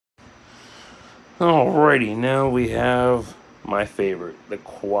Alrighty, now we have my favorite, the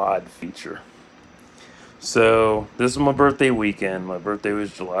quad feature. So, this is my birthday weekend. My birthday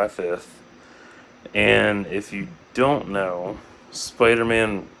was July 5th. And if you don't know,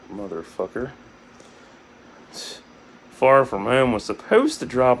 Spider-Man motherfucker Far From Home was supposed to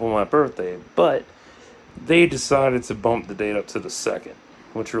drop on my birthday, but they decided to bump the date up to the 2nd,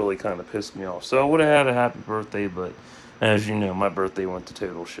 which really kind of pissed me off. So I would have had a happy birthday, but as you know, my birthday went to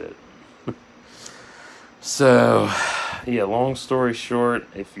total shit. So, yeah, long story short,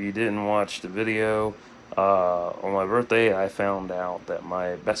 if you didn't watch the video, on my birthday, I found out that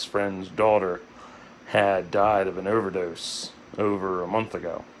my best friend's daughter had died of an overdose over a month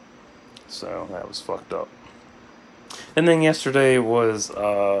ago. So, that was fucked up. And then yesterday was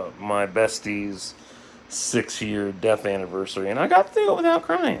my bestie's 6-year death anniversary, and I got through it without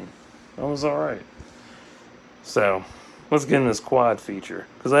crying. I was alright. So, let's get in this quad feature.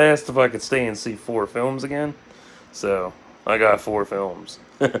 Because I asked if I could stay and see 4 films again. So, I got 4 films.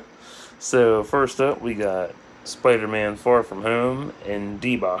 So, first up, we got Spider-Man Far From Home in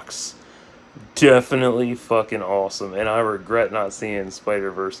D-Box. Definitely fucking awesome. And I regret not seeing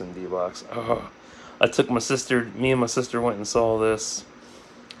Spider-Verse in D-Box. Oh, I took me and my sister went and saw this.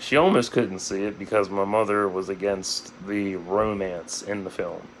 She almost couldn't see it because my mother was against the romance in the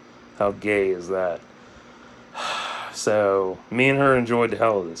film. How gay is that? So, me and her enjoyed the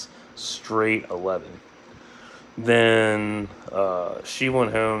hell of this. Straight 11. Then, she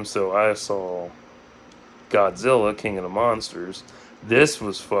went home, so I saw Godzilla, King of the Monsters. This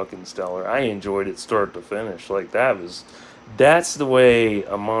was fucking stellar. I enjoyed it start to finish. Like, that's the way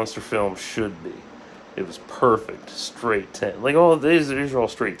a monster film should be. It was perfect. Straight 10. Like, all these are all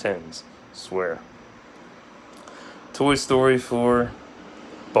straight 10s. I swear. Toy Story 4.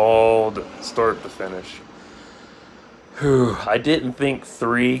 Bald, start to finish. I didn't think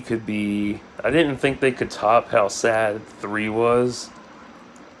 3 could be... I didn't think they could top how sad 3 was.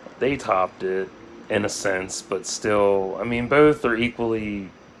 They topped it, in a sense, but still... I mean, both are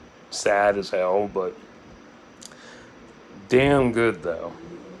equally sad as hell, but... damn good, though.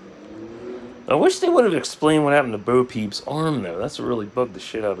 I wish they would have explained what happened to Bo Peep's arm, though. That's what really bugged the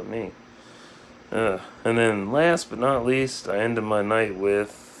shit out of me. And then, last but not least, I ended my night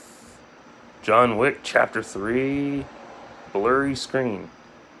with... John Wick Chapter 3... Blurry screen.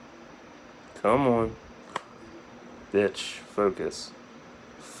 Come on. Bitch, focus.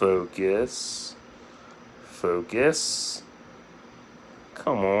 Focus. Focus.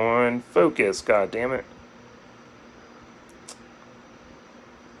 Come on, focus, goddammit.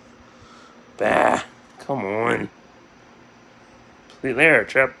 Bah, come on. There,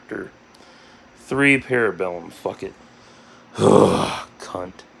 Chapter 3 Parabellum, fuck it. Ugh,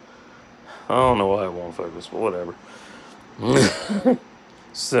 cunt. I don't know why I won't focus, but whatever.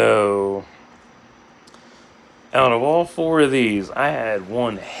 So, out of all 4 of these, I had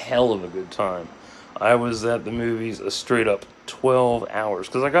one hell of a good time. I was at the movies a straight up 12 hours,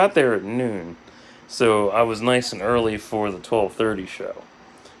 because I got there at noon. So, I was nice and early for the 12:30 show.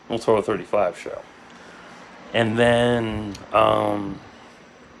 Well, 12:35 show. And then,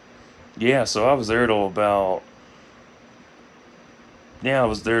 yeah, so I was there till about... yeah, I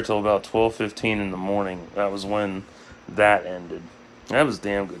was there till about 12:15 in the morning. That was when that ended. That was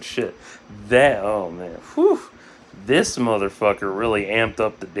damn good shit. Oh man, whew. This motherfucker really amped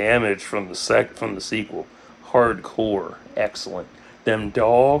up the damage from the sequel. Hardcore, excellent. Them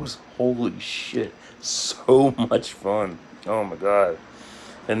dogs, holy shit, so much fun. Oh my god.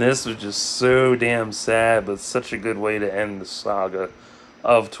 And this was just so damn sad, but such a good way to end the saga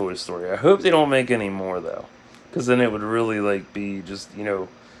of Toy Story. I hope they don't make any more though, because then it would really like be just, you know,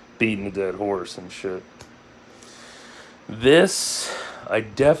 beating a dead horse and shit. This, I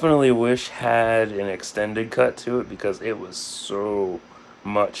definitely wish had an extended cut to it, because it was so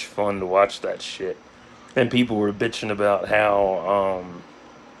much fun to watch that shit. And people were bitching about how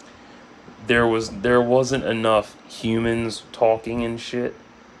there wasn't enough humans talking and shit.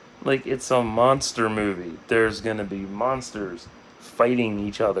 Like, it's a monster movie. There's gonna be monsters fighting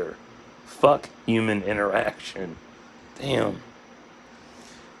each other. Fuck human interaction. Damn.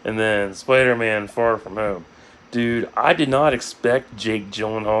 And then Spider-Man Far From Home. Dude, I did not expect Jake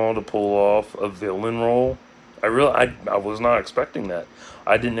Gyllenhaal to pull off a villain role. I was not expecting that.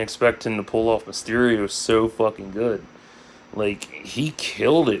 I didn't expect him to pull off Mysterio so fucking good. Like, he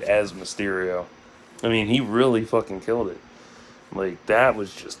killed it as Mysterio. I mean, he really fucking killed it. Like, that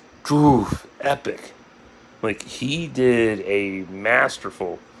was just, oof, epic. Like, he did a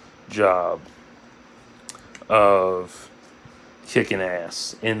masterful job of kicking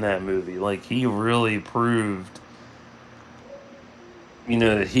ass in that movie. Like, he really proved, you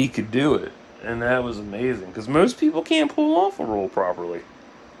know, that he could do it. And that was amazing, because most people can't pull off a role properly.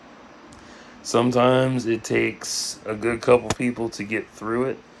 Sometimes it takes a good couple people to get through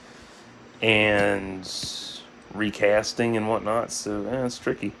it, and recasting and whatnot, so yeah, it's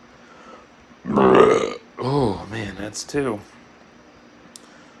tricky. Oh man, that's two.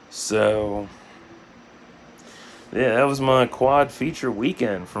 So yeah, that was my quad feature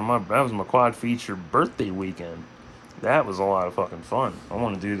weekend that was my quad feature birthday weekend. That was a lot of fucking fun. I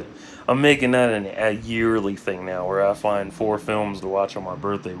want to do that. I'm making that a yearly thing now, where I find 4 films to watch on my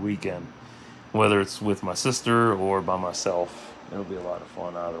birthday weekend, whether it's with my sister or by myself. It'll be a lot of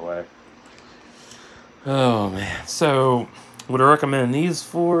fun either way. Oh man, so would I recommend these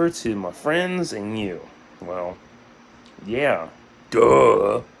 4 to my friends and you? Well, yeah,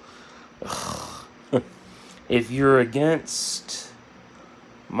 duh. If you're against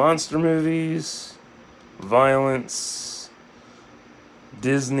monster movies, violence,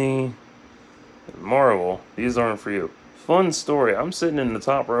 Disney, Marvel, these aren't for you. Fun story. I'm sitting in the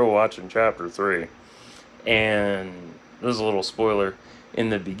top row watching Chapter 3, and there's a little spoiler. In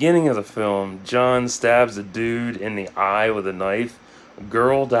the beginning of the film, John stabs a dude in the eye with a knife. A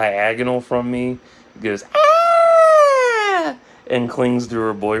girl diagonal from me goes, "Ah!" and clings to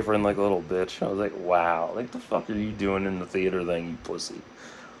her boyfriend like a little bitch. I was like, wow, like, the fuck are you doing in the theater then, you pussy?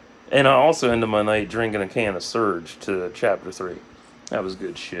 And I also ended my night drinking a can of Surge to Chapter 3. That was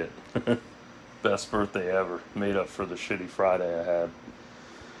good shit. Best birthday ever. Made up for the shitty Friday I had.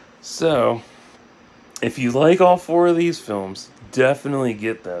 So, if you like all 4 of these films, definitely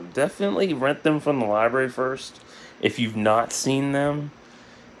get them. Definitely rent them from the library first, if you've not seen them,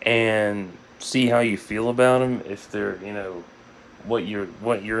 and see how you feel about them. If they're, you know, what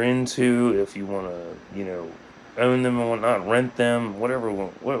you're into. If you want to, you know, own them and whatnot, rent them, whatever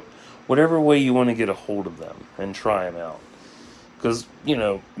way you want to get a hold of them and try them out. Because, you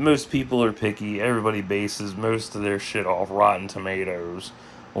know, most people are picky. Everybody bases most of their shit off Rotten Tomatoes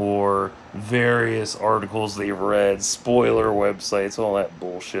or various articles they've read, spoiler websites, all that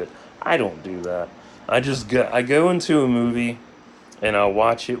bullshit. I don't do that. I go into a movie and I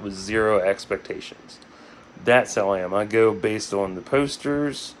watch it with 0 expectations. That's how I am. I go based on the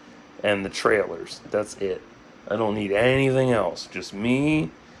posters and the trailers. That's it. I don't need anything else. Just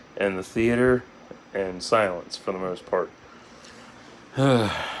me and the theater and silence for the most part.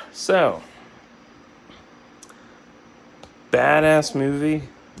 So, badass movie,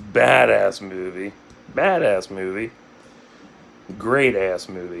 great ass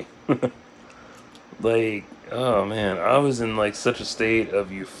movie. Like, oh man, I was in like such a state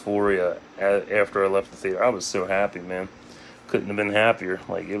of euphoria after I left the theater. I was so happy, man. Couldn't have been happier.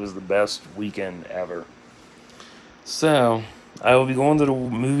 Like, it was the best weekend ever. So, I will be going to the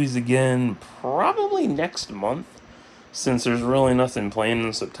movies again probably next month, since there's really nothing planned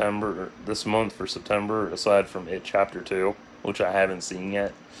in September, this month for September, aside from It Chapter 2, which I haven't seen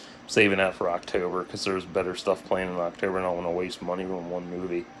yet. I'm saving that for October, because there's better stuff planned in October, and I don't want to waste money on one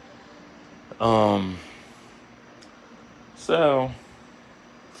movie. So,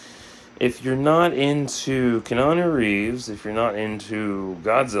 if you're not into Keanu Reeves, if you're not into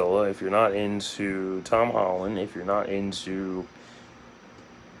Godzilla, if you're not into Tom Holland, if you're not into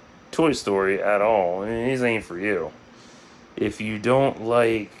Toy Story at all, I mean, these ain't for you. If you don't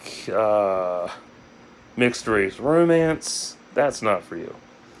like mixed race romance, that's not for you.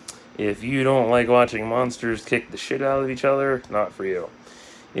 If you don't like watching monsters kick the shit out of each other, not for you.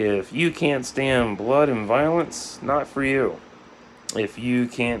 If you can't stand blood and violence, not for you. If you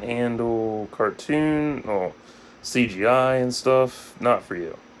can't handle cartoon or CGI and stuff, not for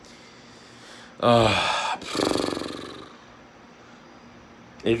you.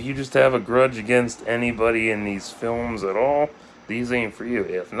 If you just have a grudge against anybody in these films at all, these ain't for you.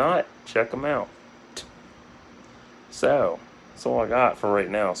 If not, check them out. So, that's all I got for right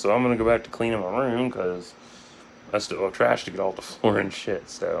now. So I'm going to go back to cleaning my room, because I still have trash to get off the floor and shit.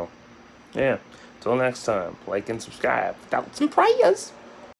 So, yeah. Till next time, like and subscribe. Thoughts and prayers.